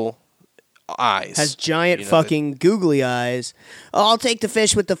distinguishable eyes. Has giant You know, fucking googly eyes. Oh, I'll take the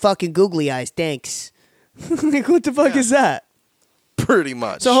fish with the fucking googly eyes. Thanks. Like, what the fuck is that? pretty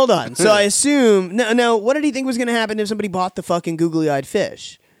much. So hold on. So I assume no. What did he think was going to happen if somebody bought the fucking googly-eyed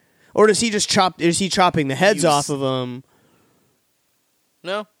fish? Or does he just chop? Is he chopping the heads off of them?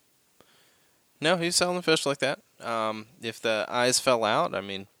 No, he's selling the fish like that. If the eyes fell out, I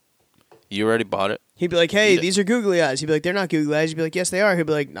mean, you already bought it. He'd be like, "Hey, Eat it. these are googly eyes." He'd be like, "They're not googly eyes." He'd be like, "Yes, they are." He'd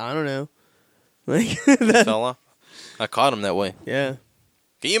be like, "I don't know." Like that, Fella, I caught him that way. yeah,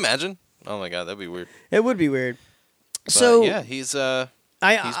 Can you imagine? Oh my god, that'd be weird. it would be weird. But So yeah, he's being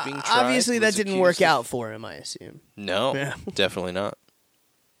tried, obviously that was didn't accused work of- out for him. I assume. No, Yeah. definitely not.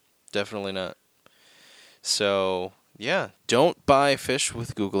 Definitely not. So, yeah, don't buy fish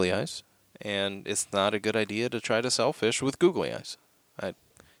with googly eyes. And it's not a good idea to try to sell fish with googly eyes. I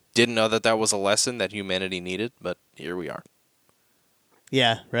didn't know that was a lesson that humanity needed, but here we are.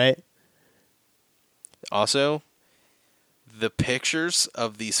 Yeah. Right. Also, the pictures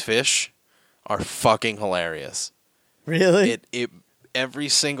of these fish are fucking hilarious. Really. It every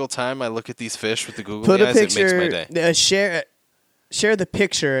single time I look at these fish with the googly Put a eyes, picture. it makes my day. Share the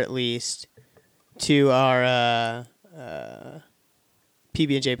picture at least to our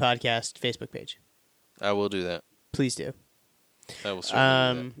PB&J podcast Facebook page. I will do that. Please do. I will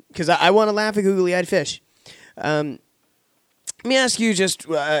certainly do Because I want to laugh at googly-eyed fish. Let me ask you just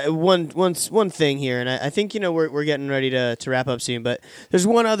one thing here, and I think we're getting ready to wrap up soon, but there's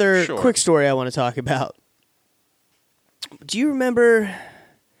one other Sure. quick story I want to talk about. Do you remember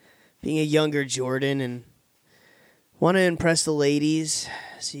being a younger Jordan and want to impress the ladies,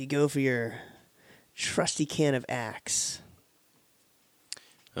 so you go for your trusty can of Axe,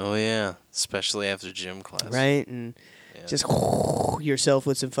 that. Oh, yeah. Especially after gym class. right? And Yeah. just yourself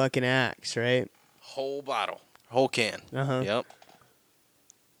with some fucking Axe, right? Whole bottle. Whole can. Uh-huh. Yep.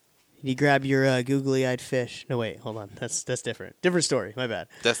 You grab your googly-eyed fish. No, wait, hold on. That's different. Different story. My bad.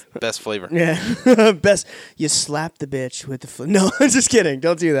 That's best flavor. Yeah, best. You slap the bitch with the. No, I'm just kidding.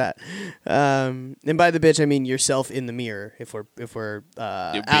 Don't do that. And by the bitch, I mean yourself in the mirror. If we're You're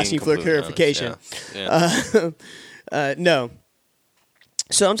being asking for completely clarification. honest, Yeah. No.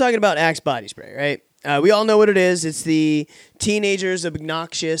 So I'm talking about Axe body spray, right? We all know what it is. It's the teenagers'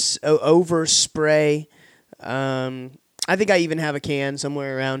 obnoxious overspray. I think I even have a can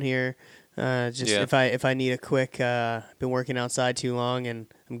somewhere around here. Yeah. If I need a quick, been working outside too long and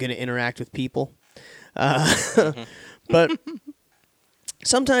I'm gonna interact with people. But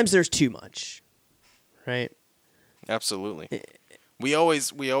sometimes there's too much, right? Absolutely. We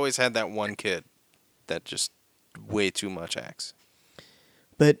always had that one kid that just way too much Axe.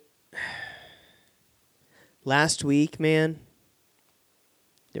 But last week, man,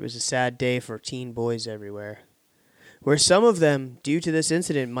 it was a sad day for teen boys everywhere, where some of them, due to this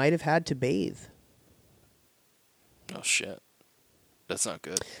incident, might have had to bathe. Oh shit. That's not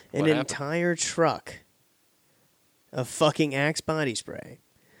good. An What happened? entire truck of fucking Axe body spray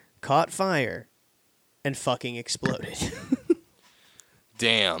caught fire and fucking exploded.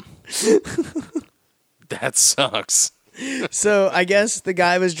 Damn. That sucks. So I guess the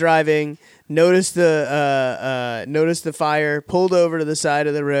guy was driving, noticed the fire, pulled over to the side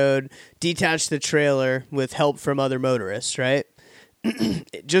of the road, detached the trailer with help from other motorists, right?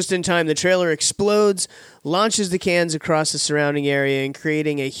 Just in time, the trailer explodes, launches the cans across the surrounding area, and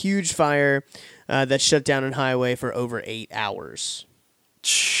creating a huge fire that shut down a highway for over 8 hours.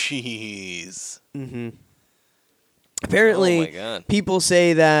 Jeez. Apparently, Oh my God. people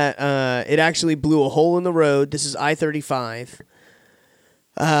say that it actually blew a hole in the road. This is I-35.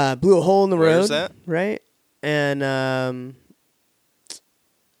 Blew a hole in the Where road. is that? Right? And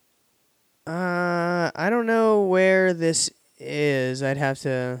I don't know where this is. I'd have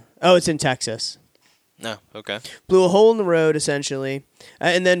to... Oh, it's in Texas. No, okay. Blew a hole in the road, essentially.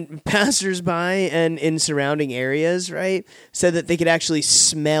 And then passersby and in surrounding areas, right, said that they could actually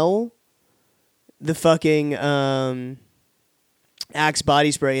smell the fucking Axe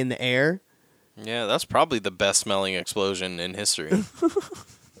body spray in the air. Yeah, that's probably the best smelling explosion in history.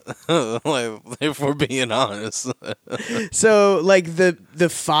 Like, if we're being honest. So, like, the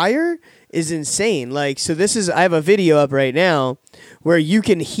fire is insane. Like, so I have a video up right now where you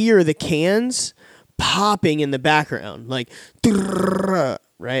can hear the cans popping in the background. Like,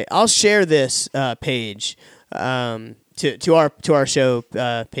 right? I'll share this page to our show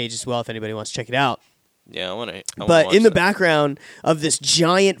page as well if anybody wants to check it out. Yeah, I want to. But in the background of this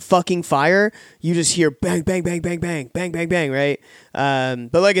giant fucking fire, you just hear bang, bang, bang, bang, bang, bang, bang, bang, right?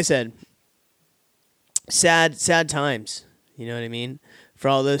 But like I said, sad times. You know what I mean? For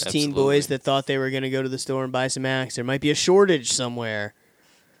all those teen Absolutely. boys that thought they were going to go to the store and buy some Axe, there might be a shortage somewhere.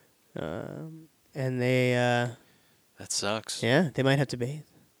 And they, that sucks. yeah, they might have to bathe.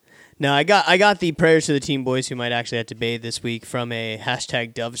 No, I got the prayers to the teen boys who might actually have to bathe this week from a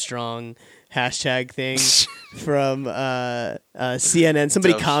 #DoveStrong hashtag thing from CNN.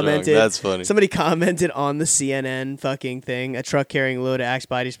 Somebody Dove commented. Strong, that's funny. Somebody commented on the CNN fucking thing. A truck carrying a load of Axe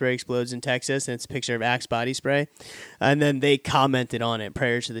body spray explodes in Texas, and it's a picture of Axe body spray. And then they commented on it.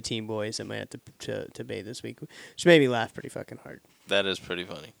 Prayers to the teen boys that might have to bathe this week, which made me laugh pretty fucking hard. That is pretty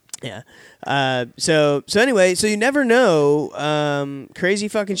funny. Yeah. So anyway, so you never know. Crazy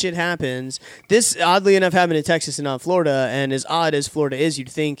fucking shit happens. This, oddly enough, happened in Texas and not Florida. And as odd as Florida is, you'd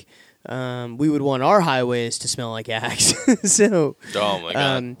think we would want our highways to smell like Axe. So. Oh my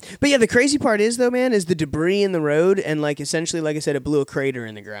God. But yeah, the crazy part is though, man, is the debris in the road, and like essentially, like I said, it blew a crater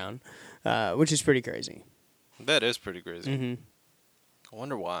in the ground, which is pretty crazy. That is pretty crazy. Mm-hmm. I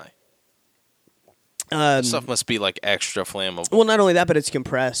wonder why. This stuff must be like extra flammable. Well, not only that, but it's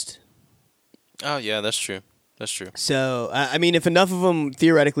compressed. Oh yeah, that's true. That's true. So I mean, if enough of them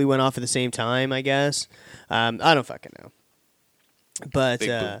theoretically went off at the same time, I guess. I don't fucking know. But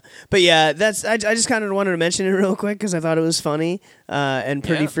yeah, that's I just kind of wanted to mention it real quick because I thought it was funny and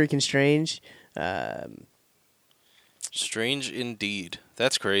pretty freaking strange. Strange indeed.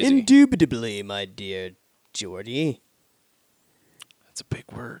 That's crazy. Indubitably, my dear Jordy. That's a big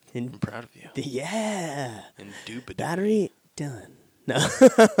word. I'm proud of you. Yeah. Indubitably. Battery done. No.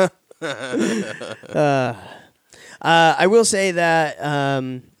 I will say that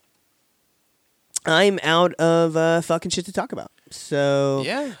I'm out of fucking shit to talk about. So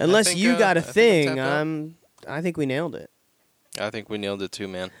Yeah, unless you got a I think thing, I'm tapped I think we nailed it. I think we nailed it too,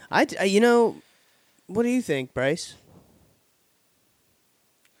 man. What do you think, Bryce?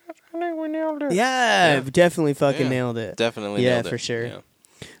 I think we nailed it. Yeah, Yeah. definitely fucking Yeah, nailed it. Definitely Yeah, nailed it. for sure. Yeah.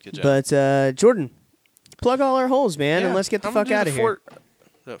 Good job. But Jordan, plug all our holes, man, Yeah, and let's get the I'm gonna fuck do out the of here.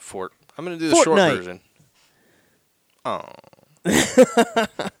 Fort. I'm going to do the short Fortnite. version. Oh.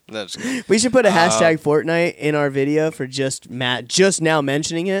 That's good. We should put a hashtag Fortnite in our video for just Matt just now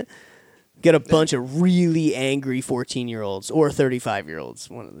mentioning it. Get a bunch of really angry 14-year-olds or 35-year-olds,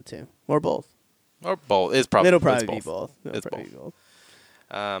 one of the two, or both. Or both. It'll probably be both. It's It'll probably be both.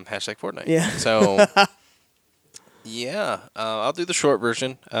 Hashtag Fortnite. Yeah. So, yeah, I'll do the short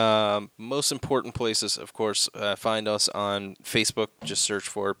version. Most important places, of course, find us on Facebook. Just search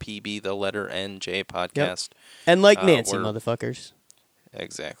for PB, the letter NJ podcast. And like Nancy, we're- motherfuckers.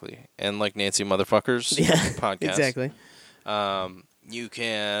 Exactly. And like Nancy Motherfuckers Yeah, podcast. exactly. You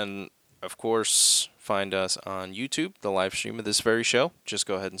can, of course, find us on YouTube, the live stream of this very show. Just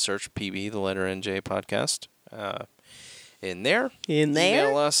go ahead and search PB, the letter NJ podcast. In there.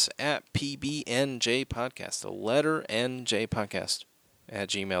 Email us at PBNJ podcast, the letter NJ podcast at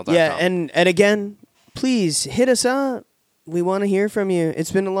gmail.com. Yeah, and again, please hit us up. We want to hear from you.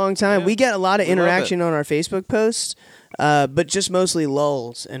 It's been a long time. Yeah, we get a lot of we love interaction on our Facebook posts, but just mostly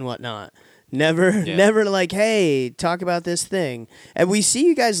lulls and whatnot. Never like, hey, talk about this thing. And we see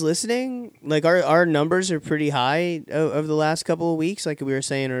you guys listening. Like our numbers are pretty high over the last couple of weeks, like we were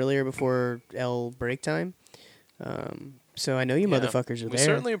saying earlier before L break time. So I know you motherfuckers are we there.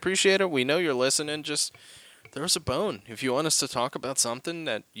 certainly appreciate it. We know you're listening. Just throw us a bone. If you want us to talk about something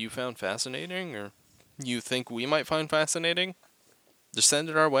that you found fascinating or you think we might find fascinating, just send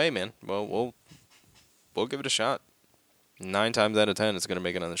it our way, man. Well, we'll give it a shot. 9 times out of 10, it's going to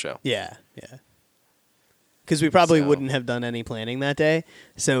make it on the show. Yeah. Because we probably So- wouldn't have done any planning that day,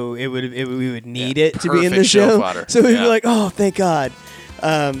 so we would need it to be in perfect the show show. fodder. So we'd Yeah. be like, oh, thank God.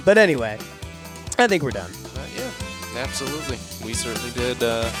 But anyway, I think we're done. Yeah, absolutely. We certainly did.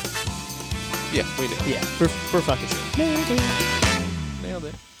 Yeah, we did. Yeah, we're fucking sure.